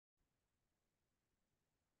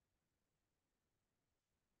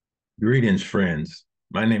Greetings, friends.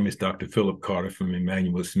 My name is Dr. Philip Carter from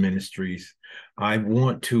Emmanuel's Ministries. I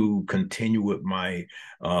want to continue with my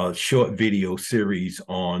short video series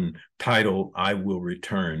on title, I Will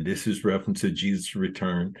Return. This is reference to Jesus'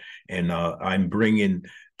 return, and I'm bringing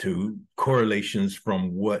to correlations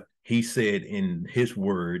from what he said in his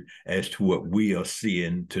word as to what we are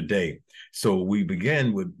seeing today. So we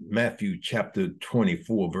began with Matthew chapter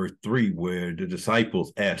 24, verse 3, where the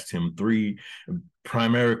disciples asked him three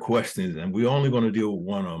primary questions, and we're only going to deal with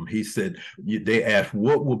one of them. He said, they asked,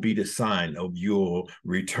 what will be the sign of your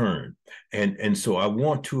return? And so I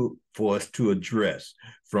want for us to address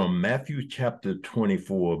from Matthew chapter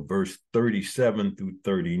 24, verse 37 through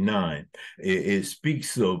 39. It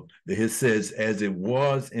speaks of, it says, as it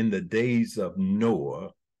was in the days of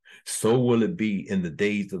Noah, so will it be in the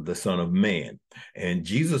days of the Son of Man. And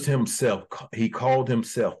Jesus himself, he called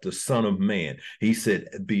himself the Son of Man. He said,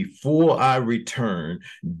 before I return,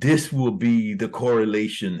 this will be the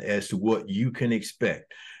correlation as to what you can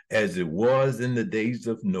expect. As it was in the days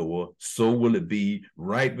of Noah, so will it be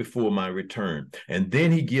right before my return. And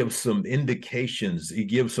then he gives some indications, he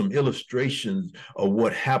gives some illustrations of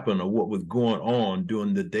what happened or what was going on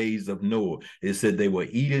during the days of Noah. It said they were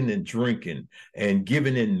eating and drinking and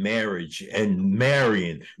giving in marriage and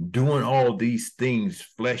marrying, doing all these things,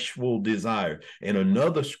 fleshful desire. In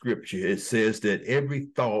another scripture, it says that every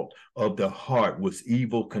thought of the heart was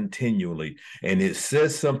evil continually. And it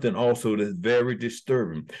says something also that's very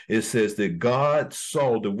disturbing. It says that God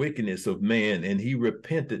saw the wickedness of man and he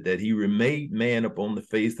repented that he remade man upon the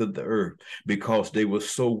face of the earth because they were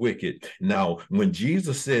so wicked. Now, when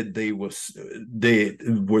Jesus said they were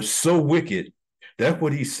so wicked, that's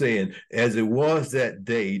what he's saying. As it was that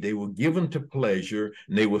day, they were given to pleasure,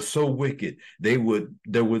 and they were so wicked. There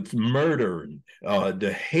was murder.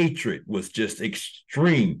 The hatred was just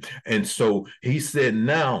extreme. And so he said,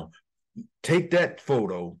 now take that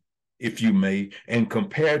photo, if you may, and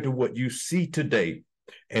compare to what you see today.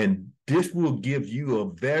 And this will give you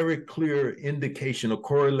a very clear indication, a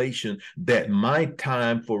correlation that my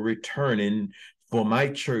time for returning for my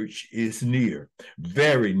church is near,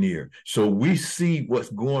 very near. So we see what's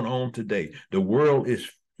going on today. The world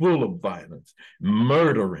is full of violence,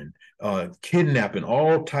 murdering, kidnapping,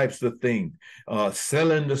 all types of things,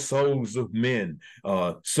 selling the souls of men.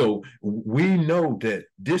 So we know that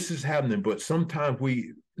this is happening, but sometimes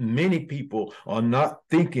many people are not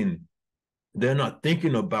thinking. They're not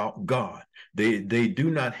thinking about God. They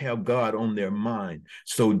do not have God on their mind.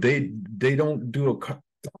 So they don't do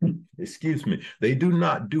excuse me, they do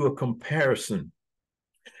not do a comparison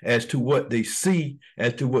as to what they see,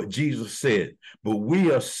 as to what Jesus said. But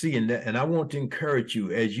we are seeing that. And I want to encourage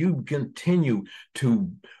you as you continue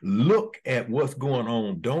to look at what's going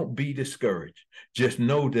on, don't be discouraged. Just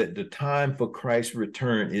know that the time for Christ's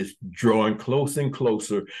return is drawing closer and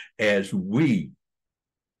closer as we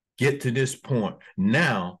get to this point.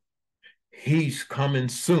 Now, he's coming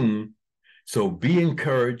soon. So be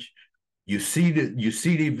encouraged. You see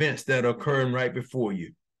the events that are occurring right before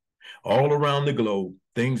you. All around the globe,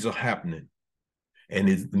 things are happening. And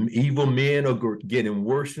evil men are getting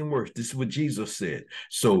worse and worse. This is what Jesus said.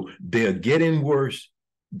 So they're getting worse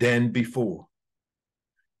than before.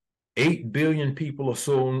 8 billion people are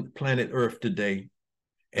so on planet Earth today.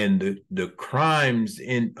 And the crimes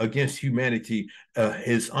against humanity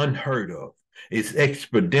is unheard of. It's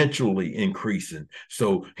exponentially increasing.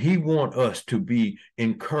 So he wants us to be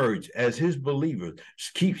encouraged as his believers.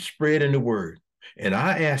 Keep spreading the word. And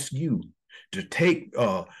I ask you to take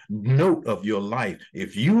note of your life.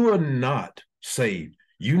 If you are not saved,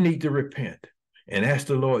 you need to repent and ask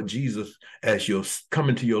the Lord Jesus as you're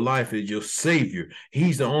coming to your life as your Savior.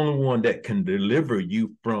 He's the only one that can deliver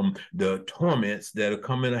you from the torments that are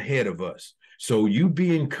coming ahead of us. So you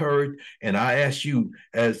be encouraged, and I ask you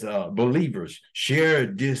as believers, share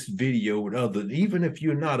this video with others, even if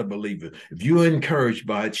you're not a believer. If you're encouraged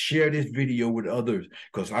by it, share this video with others,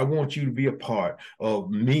 because I want you to be a part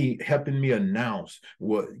of me, helping me announce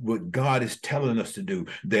what God is telling us to do,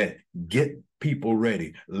 that get people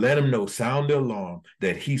ready. Let them know, sound the alarm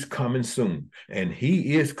that he's coming soon. And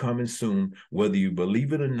he is coming soon, whether you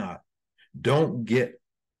believe it or not. Don't get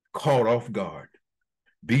caught off guard.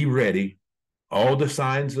 Be ready. All the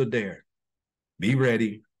signs are there. Be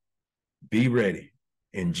ready. Be ready.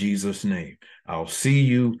 In Jesus' name. I'll see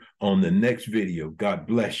you on the next video. God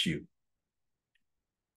bless you.